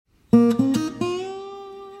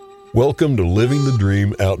Welcome to Living the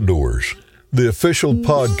Dream Outdoors, the official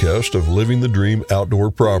podcast of Living the Dream Outdoor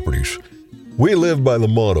Properties. We live by the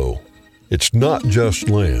motto, it's not just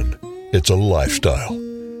land, it's a lifestyle.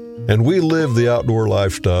 And we live the outdoor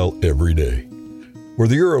lifestyle every day.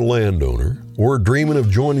 Whether you're a landowner or dreaming of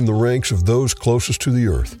joining the ranks of those closest to the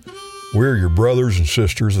earth, we're your brothers and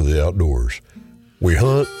sisters of the outdoors. We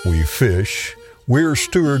hunt, we fish, we're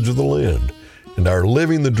stewards of the land. And our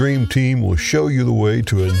Living the Dream team will show you the way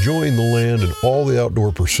to enjoying the land and all the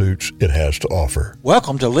outdoor pursuits it has to offer.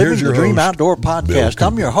 Welcome to Living the Dream Outdoor Podcast.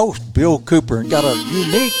 I'm your host, Bill Cooper, and got a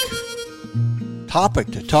unique topic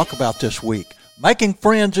to talk about this week. Making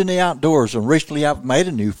friends in the outdoors, and recently I've made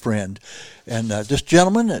a new friend. And this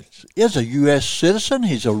gentleman is a U.S. citizen.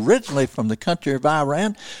 He's originally from the country of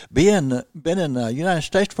Iran, been in the United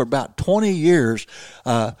States for about 20 years.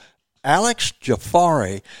 Alex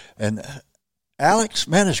Jafari. And Alex,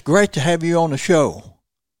 man, it's great to have you on the show.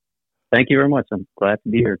 Thank you very much. I'm glad to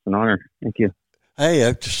be here. It's an honor. Thank you. Hey,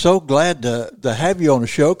 I'm so glad to have you on the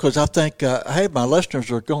show because I think, my listeners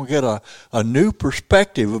are going to get a new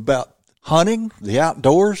perspective about hunting, the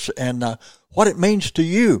outdoors, and what it means to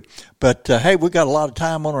you. But, hey, we got a lot of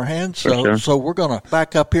time on our hands, so we're going to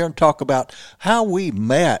back up here and talk about how we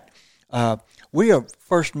met. We have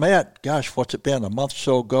first met, what's it been, a month or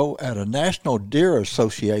so ago at a National Deer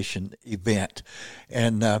Association event.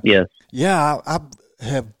 And, yes. I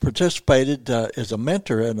have participated as a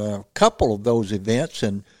mentor in a couple of those events,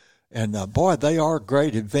 and boy, they are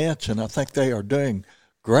great events, and I think they are doing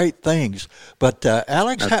great things. But,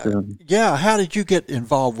 Alex, how did you get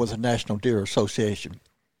involved with the National Deer Association?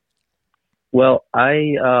 Well,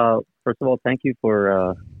 first of all, thank you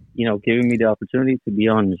for, giving me the opportunity to be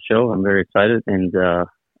on the show. I'm very excited and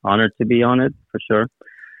honored to be on it, for sure.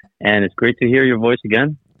 And it's great to hear your voice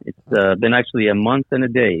again. It's been actually a month and a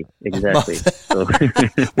day, exactly. So,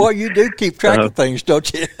 well, you do keep track of things,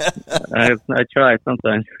 don't you? I try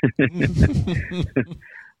sometimes.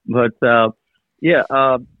 But, 2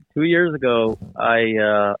 years ago,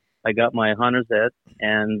 I got my hunter's ed,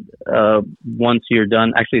 and once you're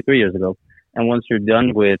done, actually 3 years ago, and once you're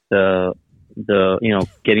done with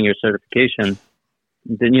getting your certification,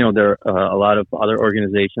 then, there are a lot of other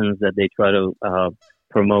organizations that they try to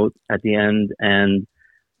promote at the end. And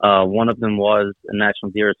one of them was a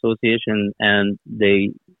National Deer Association, and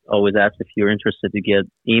they always ask if you're interested to get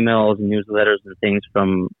emails and newsletters and things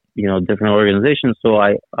from, different organizations. So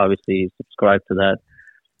I obviously subscribed to that.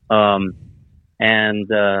 And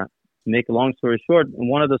to make a long story short,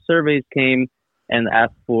 one of the surveys came and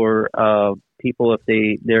asked for people if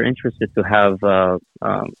they're interested to have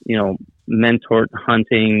mentored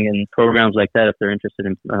hunting and programs like that, if they're interested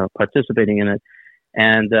in participating in it.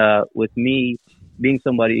 And with me being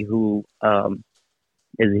somebody who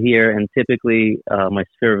is here, and typically my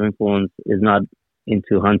sphere of influence is not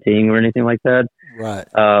into hunting or anything like that. Right.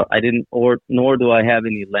 Nor do I have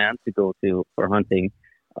any land to go to for hunting.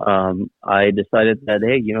 I decided that,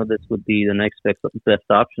 hey, this would be the next best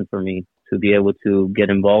option for me to be able to get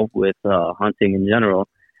involved with hunting in general.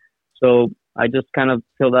 So I just kind of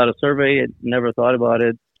filled out a survey. I never thought about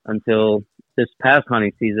it until this past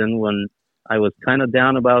hunting season, when I was kind of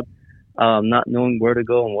down about not knowing where to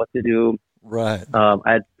go and what to do. Right. I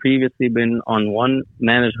had previously been on one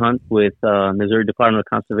managed hunt with Missouri Department of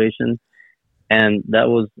Conservation, and that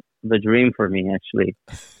was the dream for me, actually.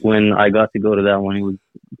 When I got to go to that one, it was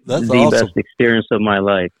awesome. Best experience of my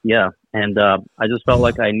life. Yeah. And I just felt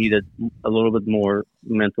like I needed a little bit more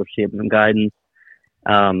mentorship and guidance.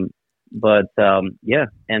 But because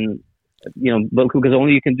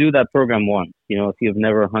only you can do that program once. If you've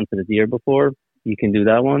never hunted a deer before, you can do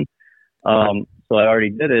that one. So I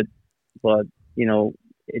already did it, but I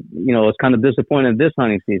was kind of disappointed this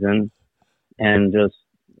hunting season, and just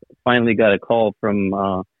finally got a call from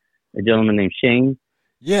a gentleman named Shane.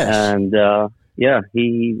 Yes. And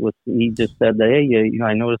he just said that, hey,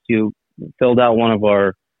 I noticed you filled out one of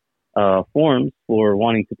our forms for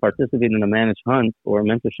wanting to participate in a managed hunt or a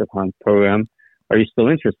mentorship hunt program. Are you still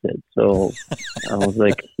interested? So I was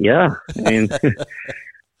like, yeah. I mean,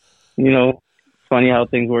 funny how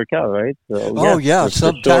things work out, right? So,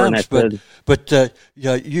 sometimes. But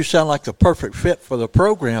you sound like the perfect fit for the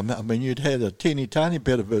program. I mean, you'd had a teeny tiny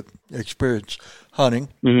bit of experience hunting,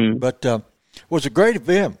 but it was a great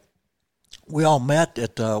event. We all met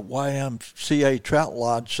at the YMCA Trout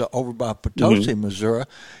Lodge over by Potosi, Missouri,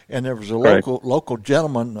 and there was a local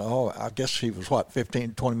gentleman, I guess he was,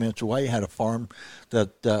 15, 20 minutes away. He had a farm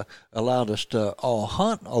that allowed us to all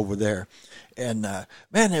hunt over there. And,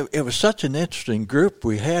 it was such an interesting group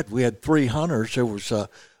we had. We had 3 hunters. There was a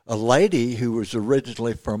lady who was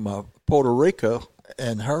originally from Puerto Rico,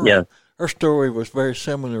 and her story was very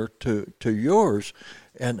similar to yours.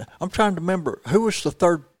 And I'm trying to remember who was the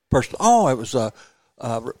third person. Oh, it was a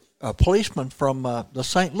policeman from the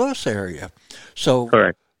St. Louis area. So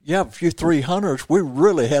correct. Yeah, a few 3 hunters. We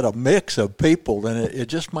really had a mix of people, and it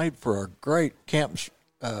just made for a great camp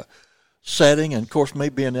setting. And, of course, me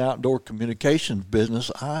being in the outdoor communications business,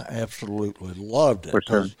 I absolutely loved it. For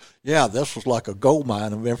sure. Yeah, this was like a gold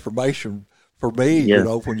mine of information for me,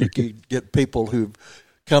 when you get people who've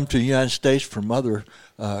come to the United States from other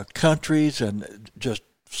countries and just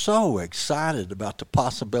so excited about the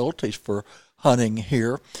possibilities for hunting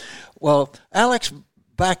here. Well, Alex,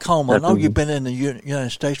 back home, I know you've been in the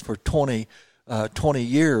United States for 20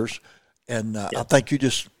 years, and I think you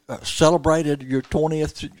just celebrated your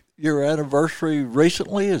 20th year anniversary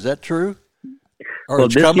recently. Is that true? Or well,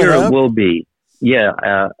 this year it will be. Yeah,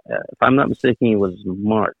 if I'm not mistaken, it was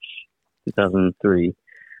March 2003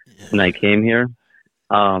 when I came here.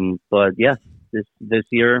 But yeah, this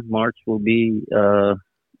year, March will be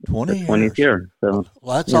 20th year. So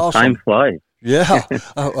that's awesome. Time flies. Yeah,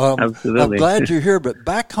 Absolutely. I'm glad you're here. But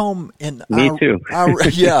back home in Me too.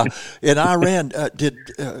 In Iran, did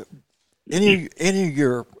any of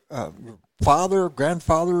your father,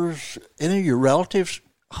 grandfathers, any of your relatives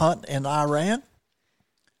hunt in Iran?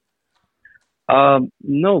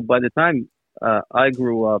 No. By the time I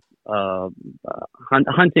grew up,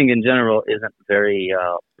 hunting in general isn't very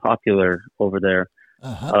popular over there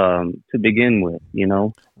to begin with.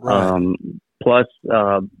 Right. Plus,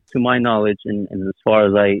 to my knowledge, and as far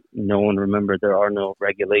as I know and remember, there are no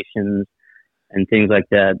regulations and things like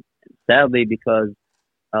that. Sadly, because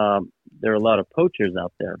there are a lot of poachers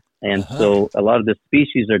out there, and so a lot of the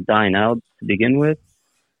species are dying out to begin with,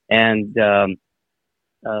 and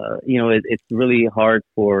it's really hard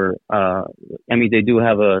for. They do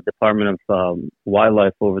have a Department of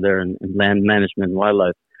Wildlife over there and land management and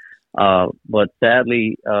wildlife, but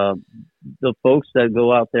sadly, the folks that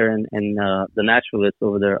go out there and the naturalists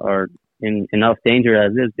over there are in enough danger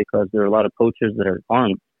as is, because there are a lot of poachers that are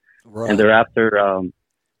armed, and they're after a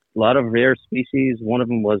lot of rare species. One of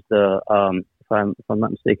them was if I'm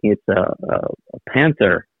not mistaken, it's a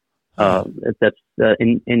panther that's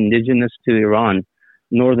indigenous to Iran,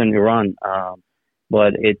 northern Iran,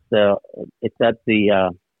 but it's at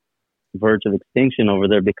the verge of extinction over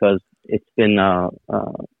there because it's been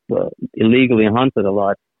illegally hunted a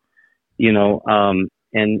lot.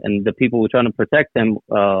 And the people who are trying to protect them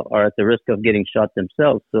are at the risk of getting shot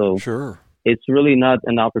themselves. So sure, it's really not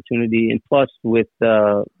an opportunity. And plus, with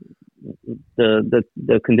the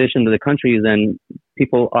condition of the country, then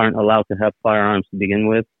people aren't allowed to have firearms to begin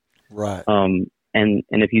with. Right. And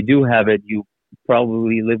if you do have it, you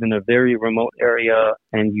probably live in a very remote area,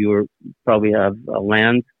 and you probably have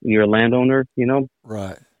land. You're a landowner,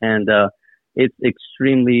 Right. And it's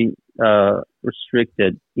extremely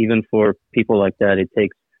restricted, even for people like that. It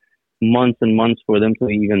takes months and months for them to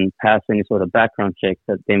even pass any sort of background check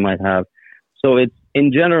that they might have. So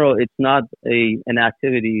in general, it's not an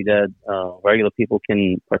activity that regular people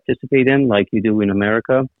can participate in like you do in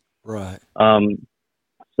America. Right.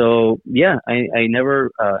 So yeah, I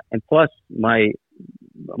never, and plus my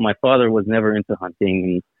father was never into hunting,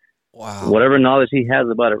 and wow, whatever knowledge he has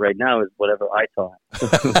about it right now is whatever I taught.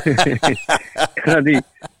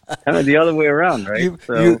 kind of the other way around, right?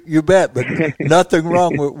 You bet, but nothing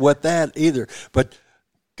wrong with that either. But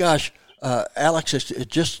gosh, Alex, it's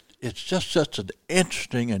just such an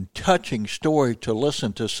interesting and touching story to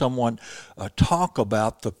listen to someone talk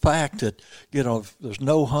about the fact that there's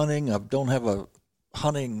no hunting. I don't have a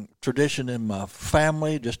hunting tradition in my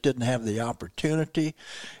family. Just didn't have the opportunity,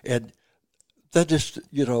 and that just,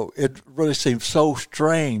 it really seems so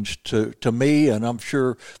strange to me, and I'm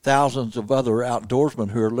sure thousands of other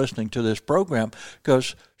outdoorsmen who are listening to this program,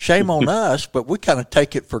 because shame on us, but we kind of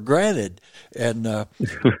take it for granted, and that,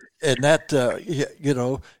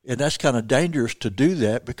 and that's kind of dangerous to do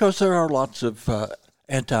that, because there are lots of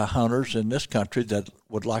anti-hunters in this country that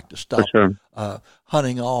would like to stop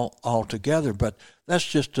hunting altogether. But that's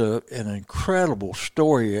just an incredible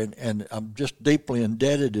story, and I'm just deeply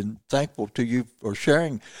indebted and thankful to you for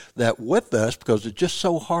sharing that with us, because it's just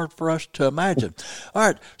so hard for us to imagine. All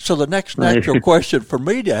right, so the next natural question for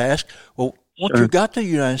me to ask, well, once you got to the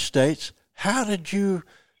United States, how did you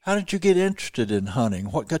get interested in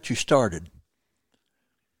hunting? What got you started?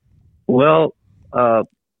 Well,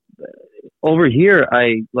 over here,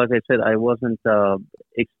 like I said, I wasn't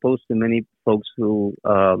exposed to many folks who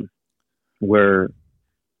were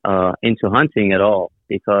into hunting at all,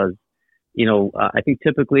 because, I think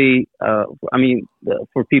typically,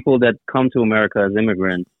 for people that come to America as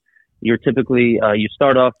immigrants, you're typically you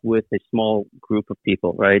start off with a small group of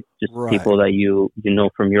people, right? Just people that you know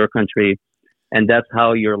from your country, and that's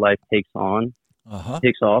how your life takes off.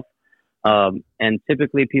 And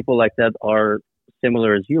typically people like that are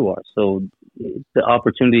similar as you are. So the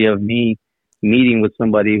opportunity of me meeting with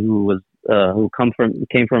somebody who was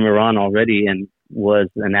came from Iran already and was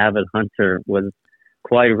an avid hunter was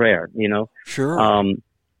quite rare, you know. Sure.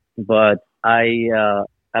 But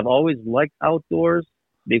I've always liked outdoors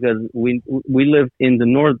because we live in the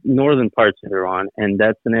northern parts of Iran, and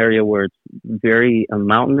that's an area where it's very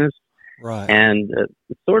mountainous, right? And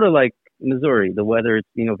sort of like Missouri, the weather is,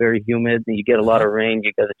 you know, very humid, and you get a lot of rain.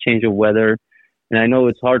 You got a change of weather. And I know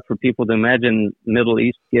it's hard for people to imagine Middle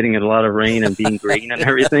East getting a lot of rain and being green and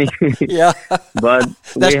everything. Yeah. But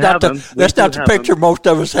that's not the picture most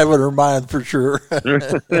of us have in our mind, for sure.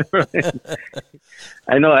 Right.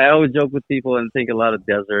 I know I always joke with people and think a lot of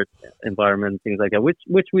desert environment and things like that,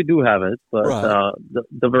 which we do have it. But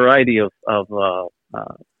the variety of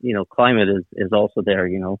you know, climate is also there,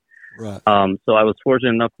 you know. Right. So I was fortunate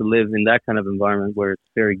enough to live in that kind of environment where it's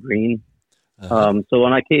very green. So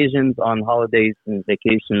on occasions, on holidays and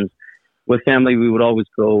vacations with family, we would always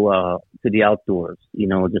go to the outdoors, you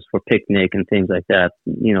know, just for picnic and things like that,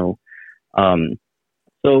 you know.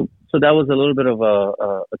 So that was a little bit of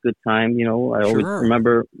a good time, you know. I always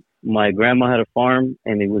remember my grandma had a farm,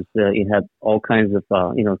 and it had all kinds of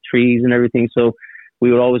you know, trees and everything. So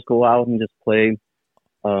we would always go out and just play.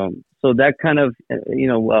 So that kind of, you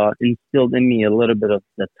know, instilled in me a little bit of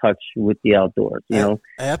the touch with the outdoors, you know.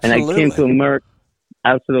 Absolutely. And I came to America.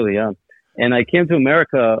 Absolutely, yeah. And I came to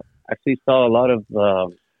America, actually saw a lot of,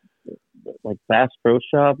 like Bass Pro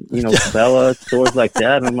Shop, you know, Bella, stores like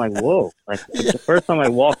that. And I'm like, whoa. Like, the first time I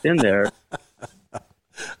walked in there,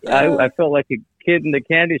 I felt like a kid in the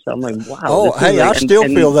candy shop. I'm like, wow. Oh, hey, like, I still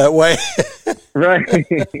feel that way. Right.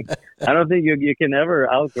 I don't think you can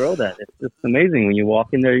ever outgrow that. It's just amazing. When you walk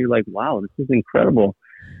in there, you're like, wow, this is incredible.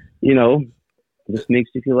 You know, it just makes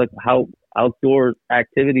you feel like how outdoor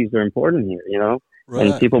activities are important here, you know,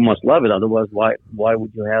 and people must love it. Otherwise, why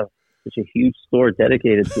would you have such a huge store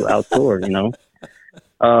dedicated to outdoor, you know?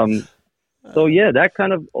 So yeah, that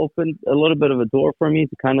kind of opened a little bit of a door for me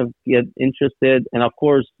to kind of get interested. And of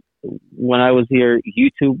course, when I was here,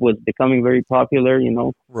 YouTube was becoming very popular, you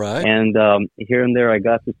know. Right. And here and there, I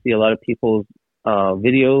got to see a lot of people's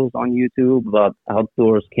videos on YouTube about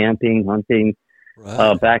outdoors, camping, hunting,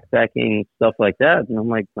 backpacking, stuff like that. And I'm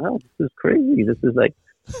like, wow, this is crazy. This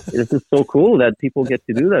is so cool that people get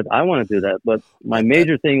to do that. I want to do that. But my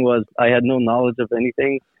major thing was I had no knowledge of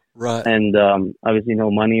anything. Right. And obviously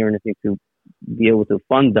no money or anything to be able to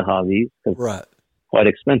fund the hobbies. Right. Quite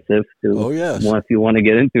expensive if you want to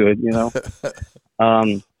get into it, you know.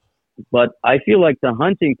 But I feel like the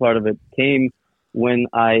hunting part of it came when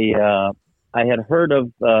I had heard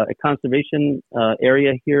of a conservation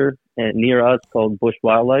area here near us called Bush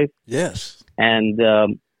Wildlife. Yes. And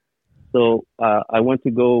so I went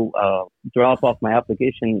to go drop off my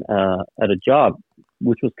application at a job,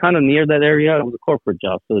 which was kind of near that area. It was a corporate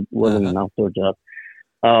job, so it wasn't an outdoor job.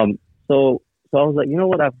 So I was like, you know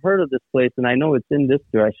what? I've heard of this place, and I know it's in this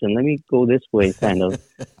direction. Let me go this way, kind of.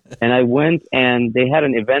 And I went, and they had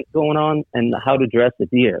an event going on, and how to dress a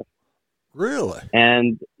deer. Really?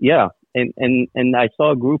 And yeah, and I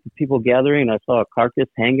saw a group of people gathering, and I saw a carcass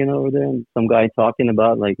hanging over there, and some guy talking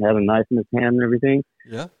about like having a knife in his hand and everything.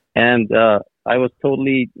 Yeah. And I was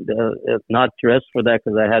totally not dressed for that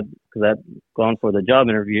because I had gone for the job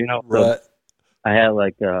interview, you know. Right. So I had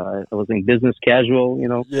I was in business casual, you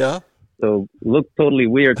know. Yeah. So it looked totally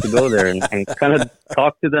weird to go there and kind of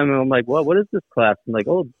talk to them. And I'm like, well, what is this class? I'm like,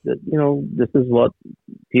 oh, you know, this is what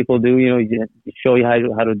people do. You know, you show you how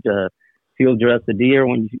to field dress a deer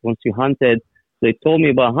once you hunted. So they told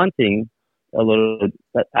me about hunting a little.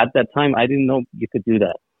 But at that time, I didn't know you could do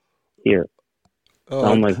that here. Oh,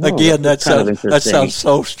 so I'm like, again, that sounds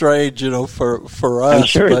so strange, you know, for us. I'm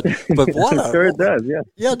sure but what I'm sure it does. Yeah.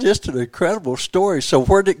 Yeah, just an incredible story. So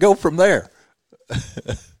where'd it go from there?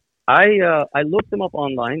 I looked them up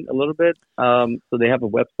online a little bit. So they have a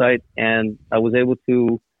website, and I was able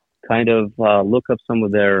to kind of look up some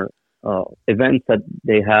of their events that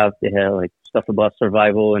they have. They have like stuff about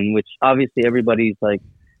survival, in which obviously everybody's like,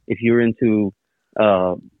 if you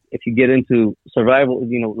get into survival,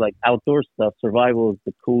 you know, like outdoor stuff, survival is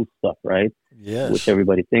the cool stuff, right? Yes. Which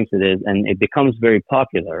everybody thinks it is, and it becomes very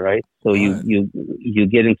popular, right? So you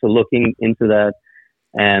get into looking into that,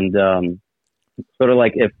 and sort of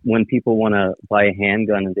like when people want to buy a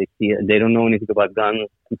handgun and they see it, they don't know anything about guns.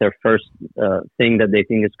 Their first thing that they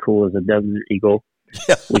think is cool is a Desert Eagle.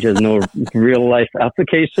 which has no real life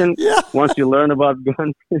application Yeah. once you learn about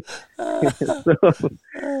guns.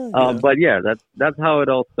 But yeah, that's how it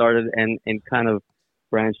all started, and kind of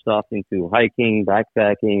branched off into hiking,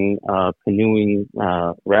 backpacking, canoeing,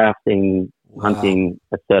 rafting, hunting,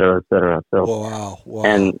 et cetera, et cetera. So, wow.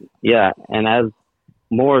 and as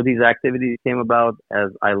more of these activities came about, as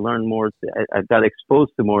I learned more, I got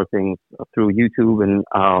exposed to more things through YouTube and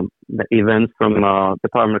the events from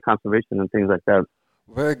Department of Conservation and things like that.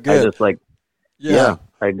 Very good. I just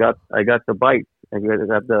I got the bite. I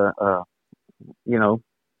got the You're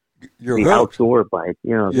the hooked. outdoor bike.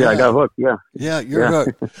 I got hooked. Yeah, you're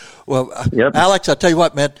hooked. Well, Alex, I tell you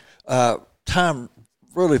what, man, time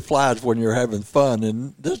really flies when you're having fun,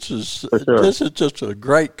 and this is just a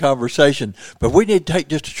great conversation. But we need to take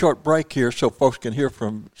just a short break here so folks can hear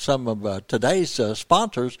from some of today's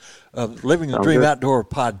sponsors of Living the Dream Outdoor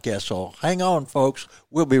podcast. So hang on, folks.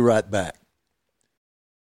 We'll be right back.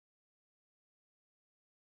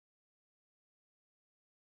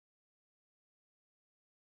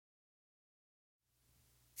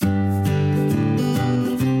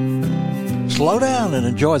 Slow down and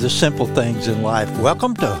enjoy the simple things in life.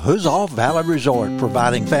 Welcome to Huzzall Valley Resort,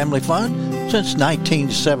 providing family fun since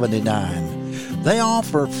 1979. They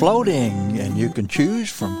offer floating, and you can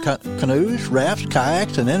choose from canoes, rafts,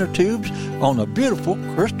 kayaks, and inner tubes on the beautiful,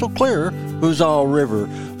 crystal clear Huzzall River.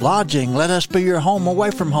 Lodging, let us be your home away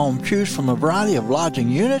from home. Choose from a variety of lodging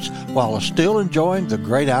units while still enjoying the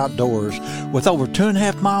great outdoors. With over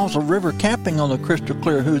 2.5 miles of river camping on the crystal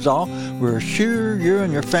clear Huzzall, we're sure you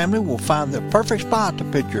and your family will find the perfect spot to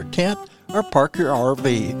pitch your tent or park your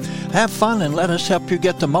RV. Have fun and let us help you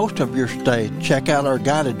get the most of your stay. Check out our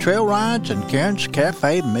guided trail rides and Karen's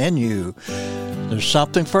Cafe menu. There's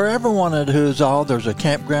something for everyone at Huzzall. There's a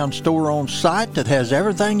campground store on site that has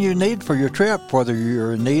everything you need for your trip, whether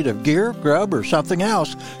you're in need of gear, grub, or something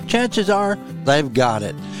else. Chances are they've got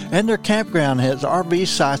it. And their campground has RV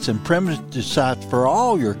sites and primitive sites for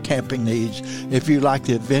all your camping needs. If you like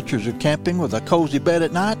the adventures of camping with a cozy bed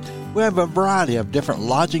at night, we have a variety of different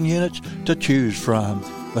lodging units to choose from.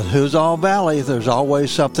 But Huzzall Valley, there's always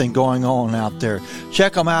something going on out there.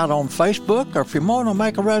 Check them out on Facebook, or if you want to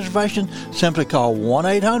make a reservation, simply call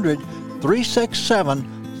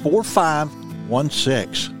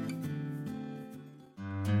 1-800-367-4516.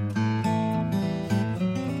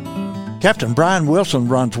 Captain Brian Wilson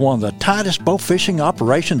runs one of the tightest bow fishing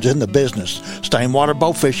operations in the business. Stainwater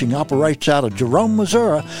Bow Fishing operates out of Jerome,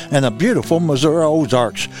 Missouri, and the beautiful Missouri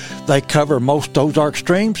Ozarks. They cover most Ozark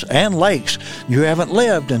streams and lakes. You haven't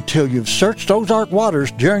lived until you've searched Ozark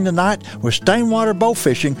waters during the night with Stainwater Bow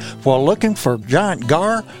Fishing while looking for giant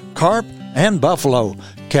gar, carp, and buffalo.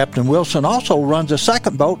 Captain Wilson also runs a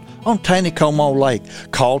second boat on Taneycomo Lake.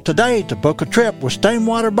 Call today to book a trip with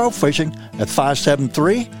Stainwater Bow Fishing at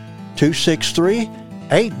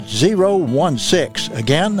 573-263-8016.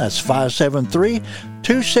 Again, that's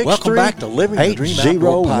 573-263-8016. Welcome back to Living the Dream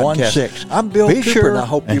Outdoor Podcast. I'm Bill Cooper, and I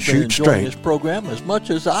hope you've been enjoying this program as much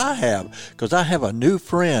as I have, because I have a new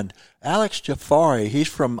friend, Alex Jafari. He's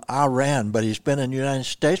from Iran, but he's been in the United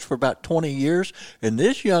States for about 20 years, and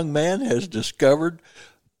this young man has discovered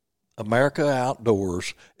America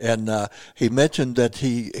outdoors, and he mentioned that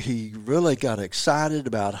he really got excited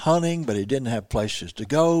about hunting, but he didn't have places to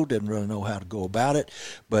go, didn't really know how to go about it.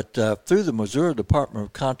 But through the Missouri Department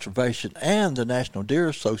of Conservation and the National Deer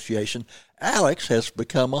Association, Alex has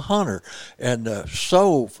become a hunter, and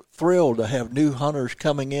so thrilled to have new hunters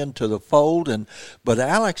coming into the fold. But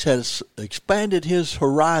Alex has expanded his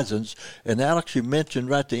horizons, and Alex, you mentioned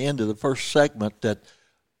right at the end of the first segment that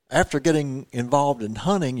after getting involved in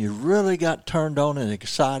hunting, you really got turned on and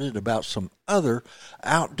excited about some other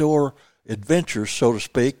outdoor adventures, so to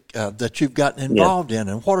speak, that you've gotten involved in.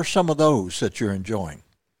 And what are some of those that you're enjoying?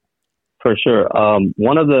 For sure.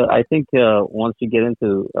 One of the, I think, once you get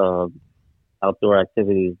into outdoor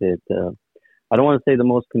activities, that I don't want to say the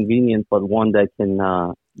most convenient, but one that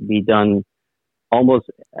can be done almost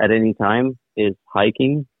at any time is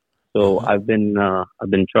hiking. So I've been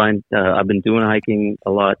doing hiking a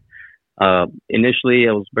lot. Initially,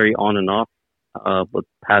 I was very on and off, but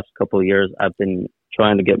past couple of years, I've been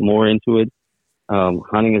trying to get more into it.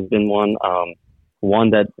 Hunting has been one.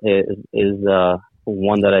 One that is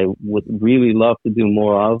one that I would really love to do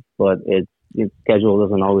more of, but its schedule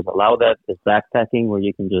doesn't always allow that. Is backpacking, where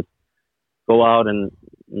you can just go out and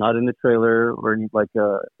not in the trailer or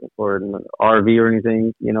or an RV or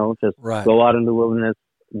anything. Just go out in the wilderness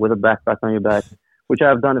with a backpack on your back, which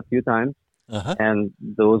I've done a few times, and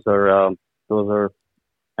those are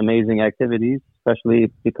amazing activities, especially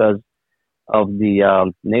because of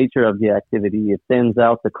the nature of the activity, it thins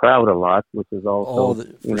out the crowd a lot, which is also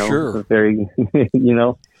sure. very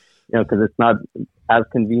because it's not as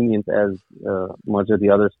convenient as much of the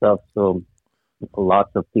other stuff. So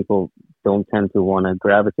lots of people don't tend to want to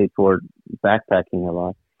gravitate toward backpacking a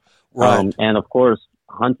lot. Right. And of course,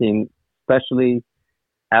 hunting, especially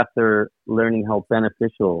after learning how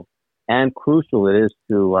beneficial and crucial it is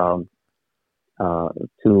to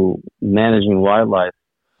managing wildlife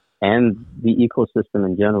and the ecosystem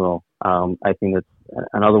in general. I think that's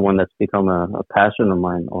another one that's become a passion of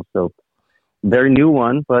mine also. Very new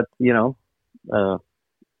one, but,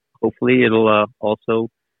 hopefully it'll also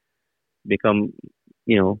become,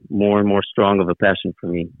 more and more strong of a passion for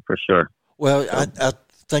me, for sure. Well, I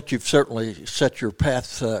think you've certainly set your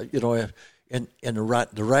path, in the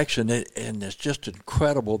right direction, and it's just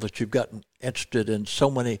incredible that you've gotten interested in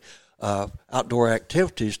so many outdoor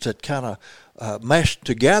activities that kind of mesh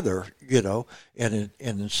together, and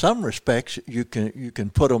in some respects you can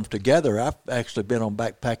put them together. I've actually been on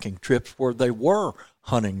backpacking trips where they were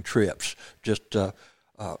hunting trips, just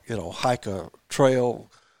hike a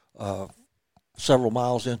trail several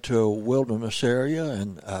miles into a wilderness area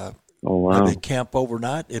and maybe camp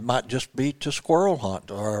overnight. It might just be to squirrel hunt,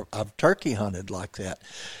 or I've turkey hunted like that.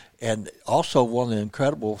 And also one of the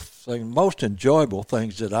incredible things, most enjoyable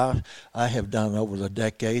things that I have done over the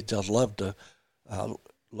decades, I love to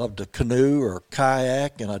canoe or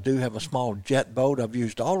kayak, and I do have a small jet boat. I've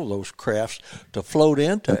used all of those crafts to float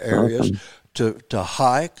into areas, to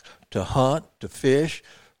hike, to hunt, to fish,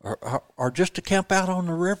 or just to camp out on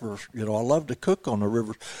the rivers. I love to cook on the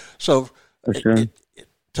rivers. So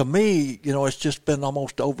to me, it's just been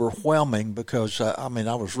almost overwhelming because, I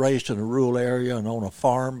was raised in a rural area and on a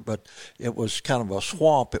farm, but it was kind of a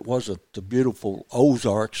swamp. It wasn't the beautiful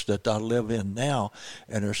Ozarks that I live in now,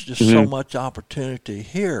 and there's just so much opportunity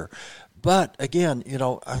here. But again,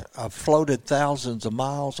 I've floated thousands of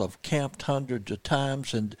miles, I've camped hundreds of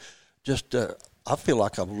times, and just I feel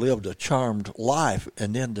like I've lived a charmed life.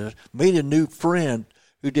 And then to meet a new friend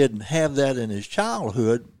who didn't have that in his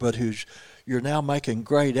childhood, but you're now making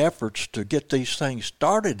great efforts to get these things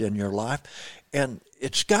started in your life, and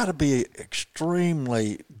it's got to be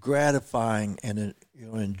extremely gratifying and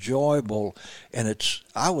enjoyable. And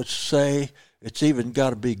I would say it's even got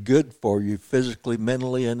to be good for you physically,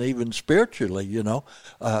 mentally, and even spiritually. No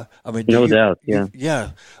doubt, yeah.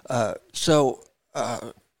 So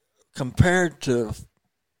compared to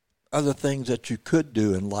other things that you could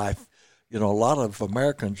do in life, a lot of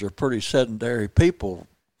Americans are pretty sedentary people.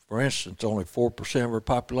 For instance, only 4% of our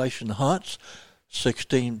population hunts,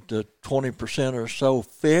 16 to 20% or so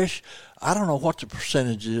fish. I don't know what the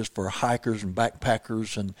percentage is for hikers and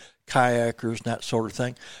backpackers and kayakers and that sort of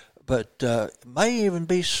thing, but it may even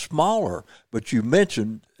be smaller. But you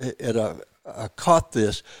mentioned, I caught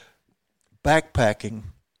this, backpacking,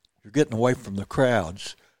 you're getting away from the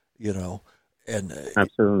crowds, and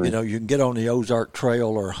absolutely. You can get on the Ozark Trail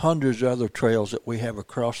or hundreds of other trails that we have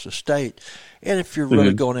across the state. And if you're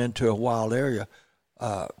really going into a wild area,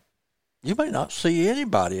 you may not see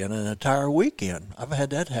anybody in an entire weekend. I've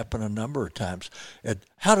had that happen a number of times. And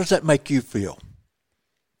how does that make you feel?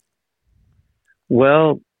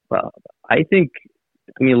 Well, I think,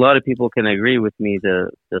 a lot of people can agree with me.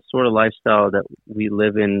 The sort of lifestyle that we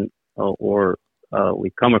live in or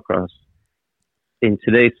we come across in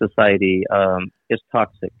today's society is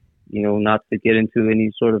toxic. Not to get into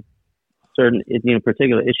any sort of certain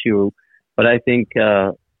particular issue, but I think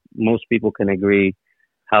most people can agree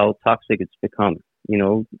how toxic it's become.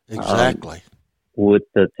 Exactly. With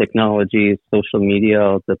the technology, social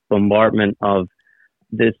media, the bombardment of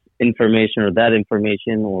this information or that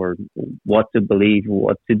information, or what to believe,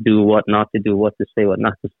 what to do, what not to do, what to say, what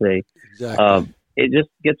not to say. Exactly. It just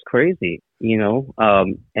gets crazy,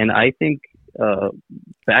 and I think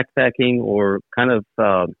backpacking or kind of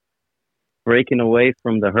breaking away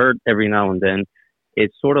from the herd every now and then,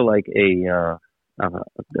 it's sort of like a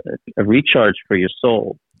recharge for your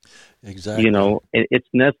soul. Exactly. It's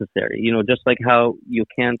necessary. Just like how you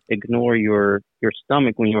can't ignore your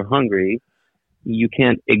stomach when you're hungry, you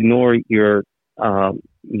can't ignore your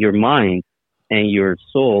mind and your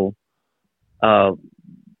soul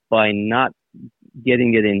by not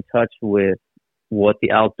getting it in touch with what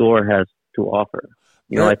the outdoor has to offer.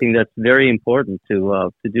 I think that's very important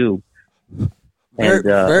to do. And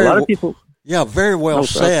a lot of people. Yeah, very well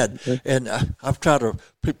said. And I've tried to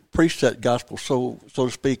preach that gospel, so to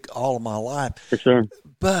speak, all of my life. For sure.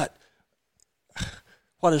 But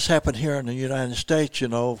what has happened here in the United States,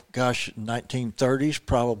 1930s,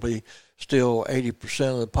 probably still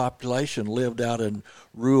 80% of the population lived out in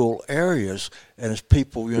rural areas. And as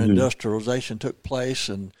people, industrialization took place,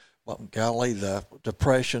 and golly, the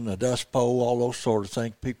Depression, the Dust Bowl, all those sort of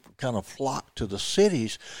things, people kind of flocked to the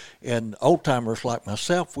cities. And old-timers like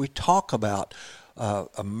myself, we talk about the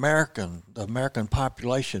American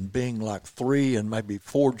population being like 3 and maybe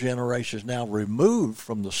 4 generations now removed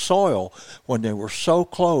from the soil, when they were so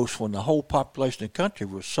close, when the whole population of the country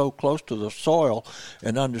was so close to the soil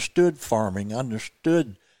and understood farming,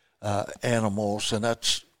 understood animals, and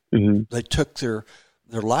that's they took their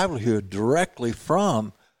livelihood directly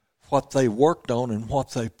from what they worked on and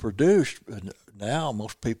what they produced. And now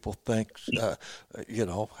most people think,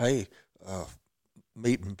 hey,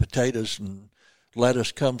 meat and potatoes and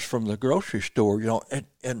lettuce comes from the grocery store,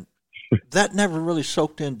 and that never really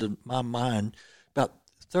soaked into my mind. About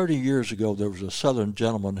 30 years ago, there was a Southern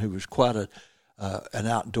gentleman who was quite an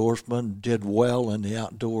outdoorsman, did well in the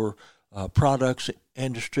outdoor products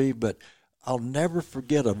industry, but I'll never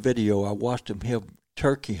forget a video. I watched him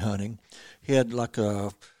turkey hunting. He had like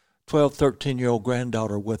a 12, 13-year-old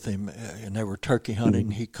granddaughter with him, and they were turkey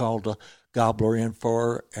hunting. He called a gobbler in for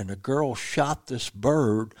her, and the girl shot this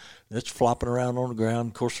bird that's flopping around on the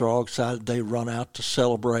ground. Of course, they're all excited. They run out to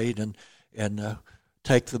celebrate and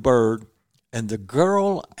take the bird. And the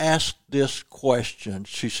girl asked this question.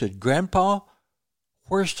 She said, "Grandpa,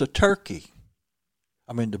 where's the turkey?"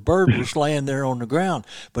 I mean, the bird was laying there on the ground,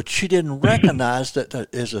 but she didn't recognize that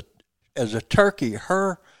as a turkey.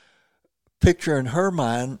 Her picture in her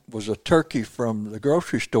mind was a turkey from the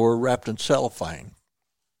grocery store wrapped in cellophane.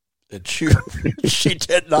 And she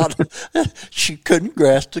did not, she couldn't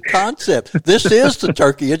grasp the concept. This is the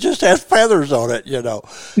turkey. It just has feathers on it,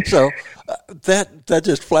 So that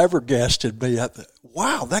just flabbergasted me. I thought,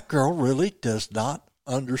 wow, that girl really does not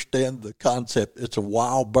understand the concept. It's a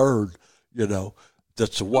wild bird,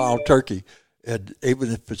 that's a wild turkey. And even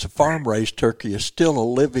if it's a farm-raised turkey, it's still a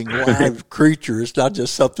living, live creature. It's not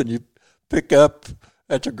just something you pick up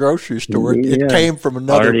at the grocery store. It came from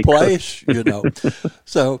another place,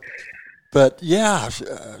 So, but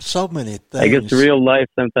so many things. I guess real life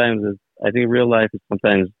is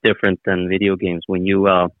sometimes different than video games. When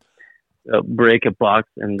you break a box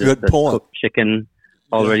and the cooked chicken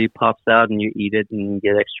already pops out and you eat it and you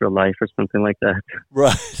get extra life or something like that.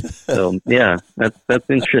 Right. So that's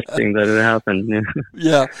interesting that it happened.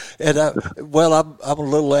 Yeah, and I'm a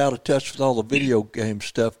little out of touch with all the video game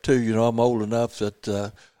stuff too. I'm old enough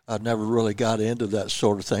that I never really got into that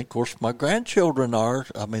sort of thing. Of course, my grandchildren are.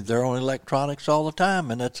 I mean, they're on electronics all the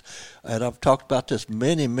time, and I've talked about this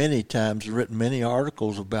many, many times, and written many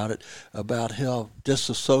articles about it, about how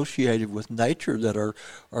disassociated with nature that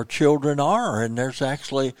our children are. And there's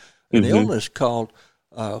actually an illness called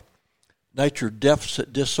nature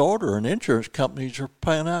deficit disorder, and insurance companies are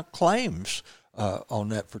paying out claims on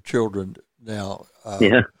that for children now.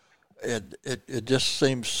 It just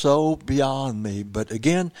seems so beyond me. But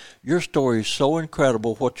again, your story is so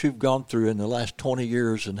incredible, what you've gone through in the last 20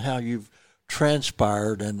 years and how you've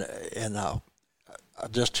transpired, and I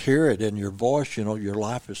just hear it in your voice. Your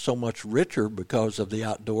life is so much richer because of the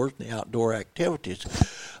outdoors and the outdoor activities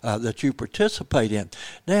that you participate in.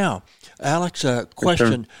 Now, Alex, a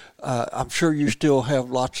question. I'm sure you still have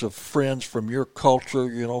lots of friends from your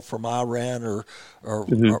culture, from Iran or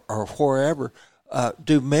wherever.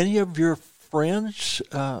 Do many of your friends,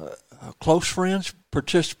 close friends,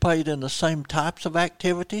 participate in the same types of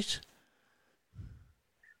activities?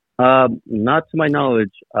 Not to my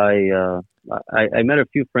knowledge. I met a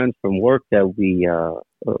few friends from work that we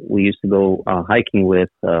used to go hiking with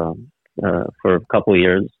for a couple of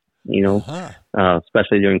years,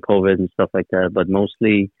 especially during COVID and stuff like that. But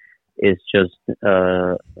mostly it's just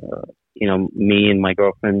me and my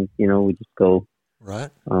girlfriend. We just go.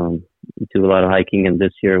 Right. Do a lot of hiking, and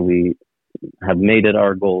this year we have made it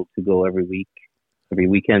our goal to go every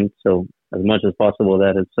weekend. So as much as possible,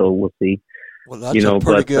 that is. So we'll see. Well, that's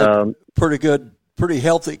pretty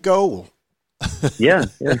healthy goal. yeah,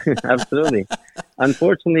 absolutely.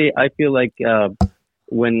 Unfortunately, I feel like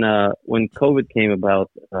when COVID came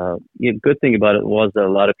about, the good thing about it was that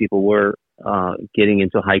a lot of people were getting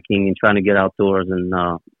into hiking and trying to get outdoors and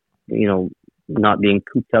not being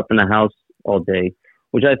cooped up in the house all day,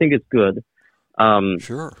 which I think is good.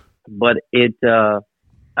 Sure. But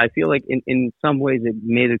I feel like in some ways it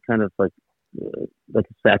made it kind of like a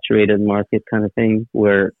saturated market kind of thing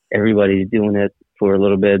where everybody's doing it for a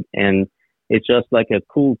little bit, and it's just like a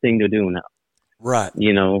cool thing to do now. Right.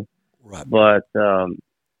 Right. But I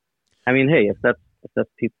mean, hey, if that's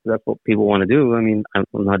what people want to do. I mean, I'm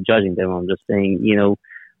not judging them. I'm just saying,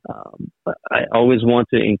 I always want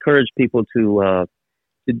to encourage people to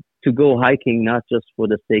to go hiking, not just for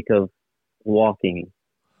the sake of walking,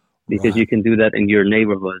 because you can do that in your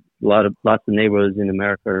neighborhood. Lots of neighborhoods in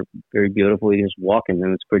America are very beautiful. You just walk in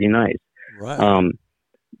them; it's pretty nice. Right.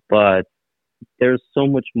 But there's so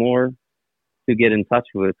much more to get in touch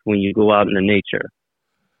with when you go out in the nature.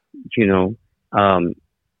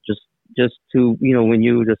 Just to when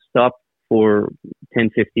you just stop for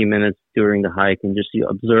 10-15 minutes during the hike and just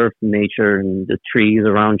observe nature and the trees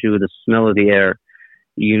around you, the smell of the air,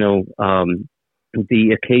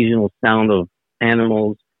 the occasional sound of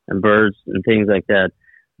animals and birds and things like that.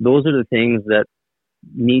 Those are the things that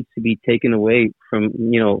need to be taken away from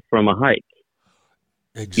a hike.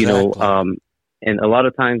 Exactly. And a lot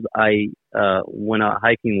of times I went out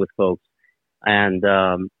hiking with folks, and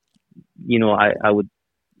I would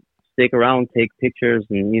stick around, take pictures,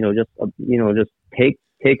 and just take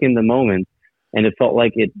in the moment. And it felt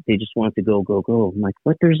like they just wanted to go. I'm like,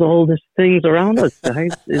 but there's all these things around us,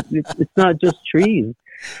 guys. It's not just trees.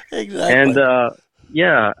 Exactly. And I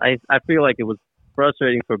feel like it was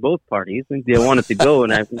frustrating for both parties. They wanted to go,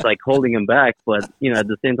 and I was like holding them back. But at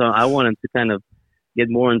the same time, I wanted to kind of get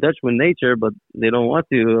more in touch with nature, but they don't want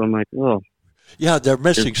to. I'm like, oh. Yeah, they're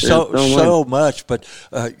missing so much. But,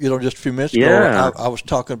 just a few minutes ago, I was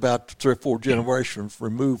talking about 3 or 4 generations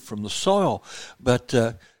removed from the soil. But,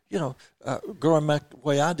 growing back the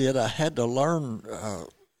way I did, I had to learn,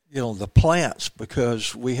 the plants,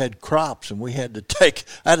 because we had crops and we had to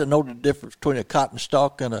I had to know the difference between a cotton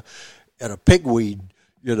stalk and a pigweed,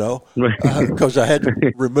 because I had to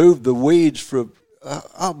remove the weeds from,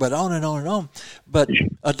 but on and on and on. But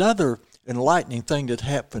another enlightening thing that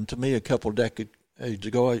happened to me a couple of decades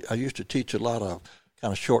ago, I used to teach a lot of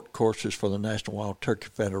kind of short courses for the National Wild Turkey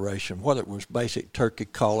Federation, whether it was basic turkey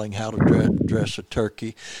calling, how to dress a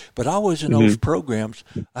turkey. But always in those programs,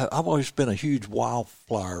 I've always been a huge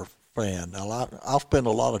wildflower fan. I'll spend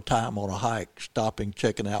a lot of time on a hike, stopping,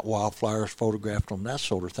 checking out wildflowers, photographing them, that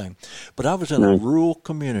sort of thing. But I was in a rural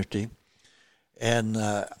community, and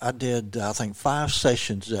I did, I think, 5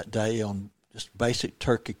 sessions that day on just basic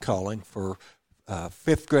turkey calling for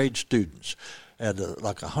 5th grade students. And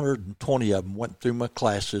like 120 of them went through my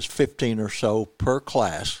classes, 15 or so per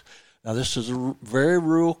class. Now, this is a very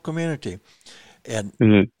rural community. And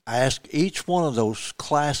I asked each one of those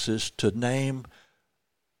classes to name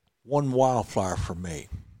one wildflower for me.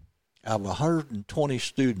 Out of 120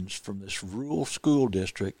 students from this rural school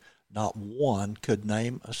district, not one could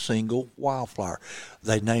name a single wildflower.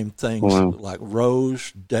 They named things like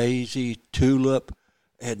rose, daisy, tulip,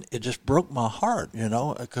 and it just broke my heart,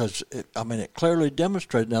 because it clearly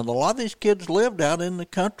demonstrated. Now, a lot of these kids lived out in the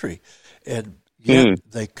country, and yet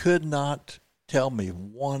they could not tell me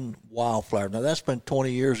one wildflower. Now, that's been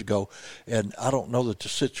 20 years ago, and I don't know that the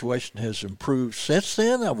situation has improved since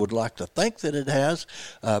then. I would like to think that it has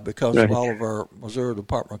because of all of our Missouri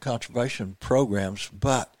Department of Conservation programs,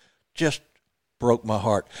 but just broke my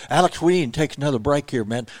heart. Alex, we need to take another break here,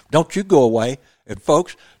 man. Don't you go away. And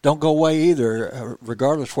folks, don't go away either,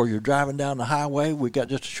 regardless where you're driving down the highway. We got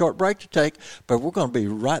just a short break to take, but we're going to be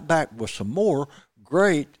right back with some more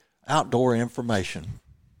great outdoor information.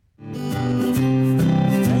 If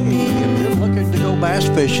you're looking to go bass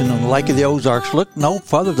fishing on the Lake of the Ozarks, look no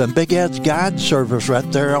further than Big Ed's Guide Service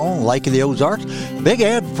right there on Lake of the Ozarks. Big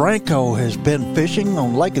Ed Franco has been fishing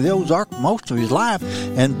on Lake of the Ozarks most of his life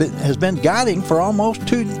and has been guiding for almost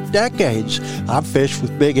 2 decades. I've fished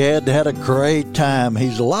with Big Ed, had a great time.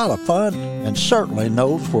 He's a lot of fun and certainly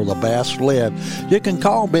knows where the bass live. You can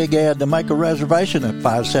call Big Ed to make a reservation at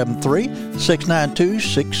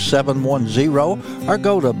 573-692-6710 or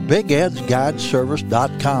go to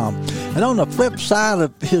bigedsguideservice.com. And on the flip side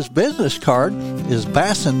of his business card is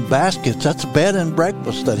Bass and Baskets. That's a bed and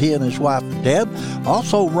breakfast that he and his wife, Deb,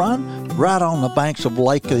 also run right on the banks of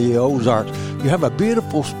Lake of the Ozarks. You have a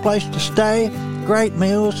beautiful place to stay, great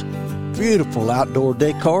meals, beautiful outdoor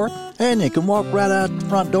decor, and you can walk right out the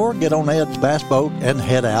front door, get on Ed's bass boat, and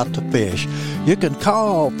head out to fish. You can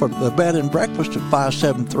call for the bed and breakfast at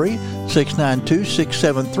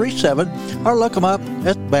 573-692-6737 or look them up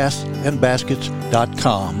at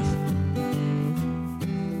bassandbaskets.com.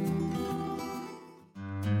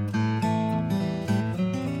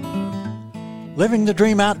 Living the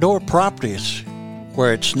Dream Outdoor Properties,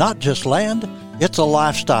 where it's not just land, it's a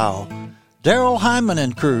lifestyle. Daryl Hyman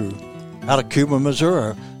and crew out of Cuba,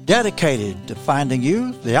 Missouri, dedicated to finding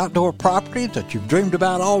you the outdoor property that you've dreamed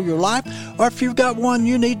about all your life, or if you've got one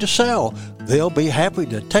you need to sell, they'll be happy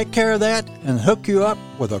to take care of that and hook you up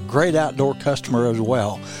with a great outdoor customer as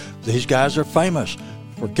well. These guys are famous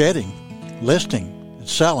for getting, listing, and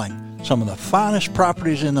selling some of the finest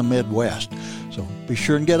properties in the Midwest. So be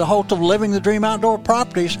sure and get a hold of Living the Dream Outdoor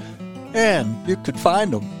Properties And you could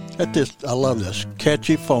find them at this, I love this,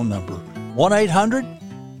 catchy phone number,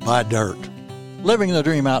 1-800-BUY-DIRT. Living the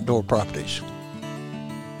Dream Outdoor Properties.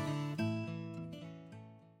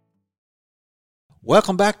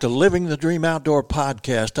 Welcome back to Living the Dream Outdoor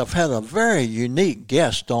Podcast. I've had a very unique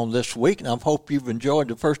guest on this week, and I hope you've enjoyed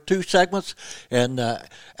the first two segments. And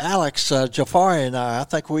Alex Jafari and I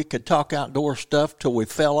think we could talk outdoor stuff till we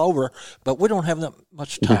fell over, but we don't have that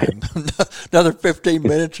much time, another 15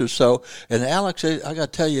 minutes or so. And Alex, I got to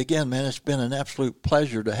tell you again, man, it's been an absolute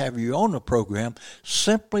pleasure to have you on the program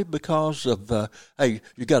simply because of, hey,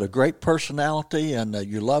 you got a great personality and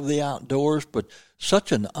you love the outdoors, but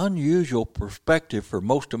such an unusual perspective for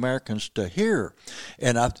most Americans to hear.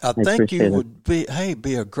 And I think you would be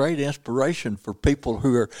a great inspiration for people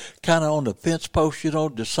who are kind of on the fence post,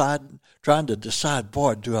 trying to decide,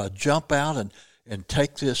 boy, do I jump out and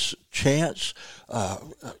take this chance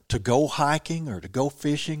to go hiking or to go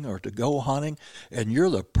fishing or to go hunting? And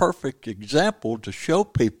you're the perfect example to show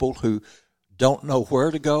people who don't know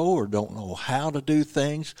where to go or don't know how to do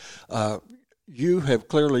things. You have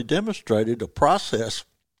clearly demonstrated a process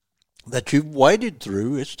that you've waded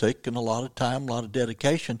through. It's taken a lot of time, a lot of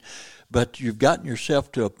dedication, but you've gotten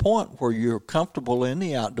yourself to a point where you're comfortable in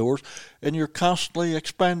the outdoors and you're constantly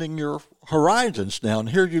expanding your horizons now. And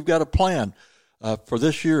here you've got a plan. For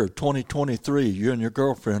this year of 2023, you and your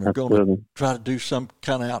girlfriend are going to try to do some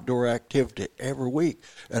kind of outdoor activity every week.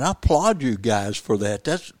 And I applaud you guys for that.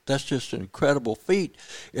 That's just an incredible feat.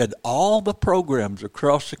 And all the programs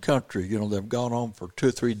across the country, they've gone on for 2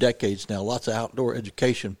 or 3 decades now, lots of outdoor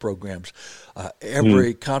education programs.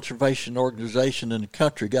 Every conservation organization in the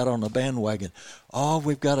country got on the bandwagon. Oh,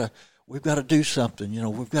 we've got to do something.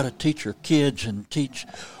 We've got to teach our kids and teach.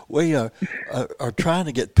 We are trying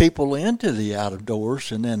to get people into the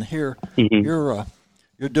outdoors, and then here you're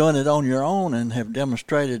doing it on your own and have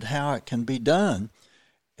demonstrated how it can be done.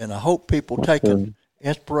 And I hope people take an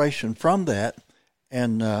inspiration from that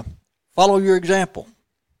and follow your example.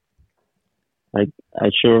 I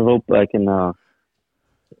sure hope I can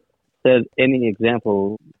set any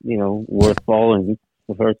example worth following.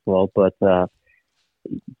 First of all, but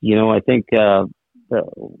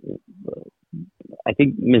I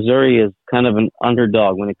think Missouri is kind of an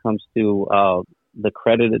underdog when it comes to the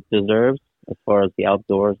credit it deserves as far as the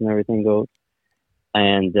outdoors and everything goes.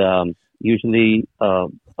 And usually a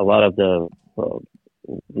lot of the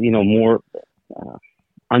more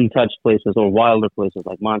untouched places or wilder places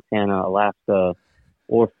like Montana, Alaska,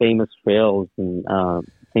 or famous trails and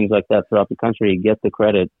things like that throughout the country get the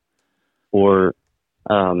credit for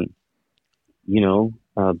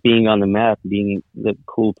being on the map, being the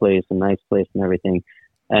cool place, a nice place and everything.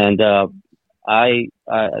 And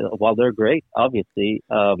while they're great, obviously,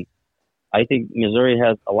 I think Missouri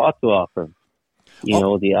has a lot to offer,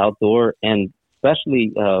 the outdoor, and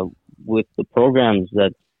especially with the programs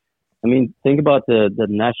that, think about the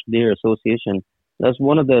National Deer Association. That's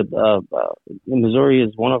one of Missouri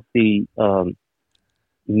is one of the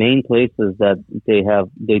main places that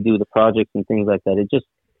they do the projects and things like that. It just,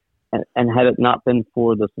 and had it not been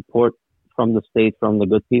for the support from the state, from the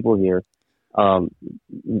good people here,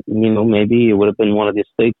 maybe it would have been one of the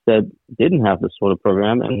states that didn't have this sort of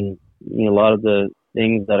program. And a lot of the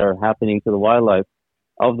things that are happening to the wildlife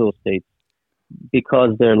of those states,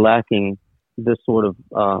 because they're lacking this sort of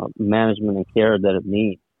management and care that it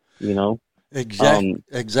needs,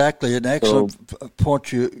 Exactly. An excellent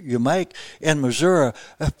point you make. In Missouri,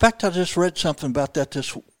 in fact, I just read something about that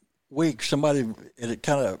this week. It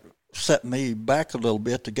kind of set me back a little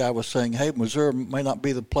bit. The guy was saying, hey, Missouri may not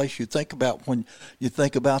be the place you think about when you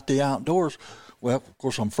think about the outdoors. Well, of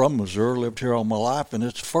course, I'm from Missouri, lived here all my life, and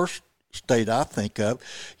it's the first state I think of.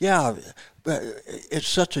 Yeah, but it's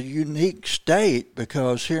such a unique state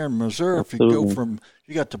because here in Missouri, Absolutely. If you go from,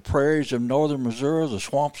 you got the prairies of northern Missouri, the